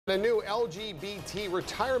A new LGBT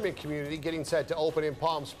retirement community getting set to open in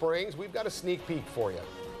Palm Springs. We've got a sneak peek for you.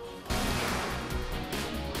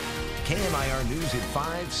 KMIR News at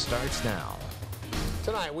 5 starts now.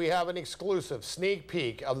 Tonight we have an exclusive sneak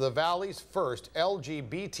peek of the Valley's first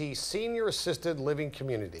LGBT senior assisted living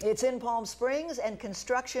community. It's in Palm Springs and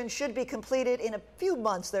construction should be completed in a few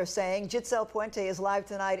months, they're saying. Giselle Puente is live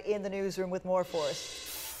tonight in the newsroom with more for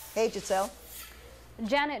us. Hey, Giselle.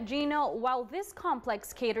 Janet, Gino, while this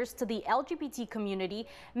complex caters to the LGBT community,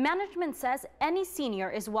 management says any senior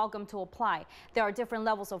is welcome to apply. There are different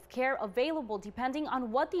levels of care available depending on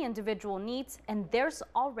what the individual needs, and there's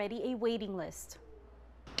already a waiting list.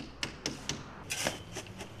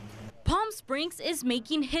 Palm Springs is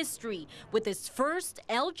making history with its first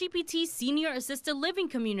LGBT senior assisted living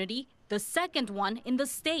community, the second one in the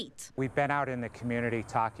state. We've been out in the community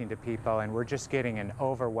talking to people, and we're just getting an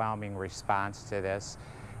overwhelming response to this,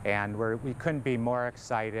 and we couldn't be more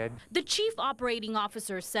excited. The chief operating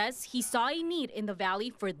officer says he saw a need in the valley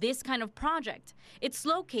for this kind of project. It's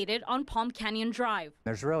located on Palm Canyon Drive.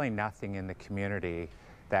 There's really nothing in the community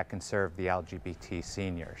that can serve the LGBT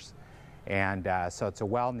seniors. And so it's a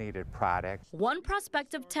well-needed product. One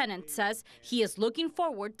prospective tenant says he is looking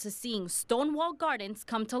forward to seeing StoneWall Gardens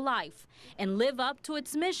come to life and live up to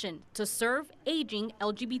its mission to serve aging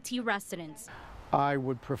LGBT residents. I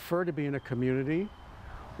would prefer to be in a community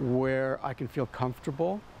where I can feel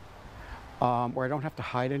comfortable, where I don't have to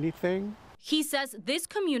hide anything. He says this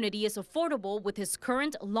community is affordable with his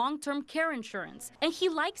current long-term care insurance, and he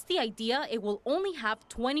likes the idea it will only have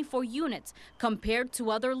 24 units compared to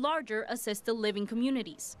other larger assisted living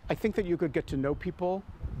communities. I think that you could get to know people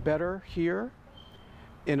better here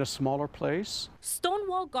in a smaller place.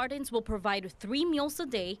 StoneWall Gardens will provide 3 meals a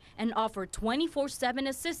day and offer 24/7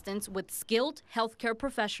 assistance with skilled healthcare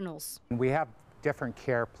professionals. We have different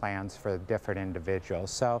care plans for different individuals.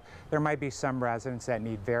 So there might be some residents that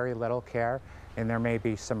need very little care, and there may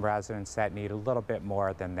be some residents that need a little bit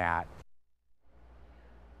more than that.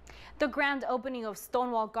 The grand opening of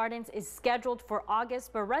StoneWall Gardens is scheduled for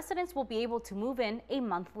August, but residents will be able to move in a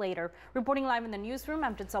month later. Reporting live in the newsroom,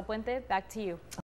 I'm Giselle Puente. Back to you.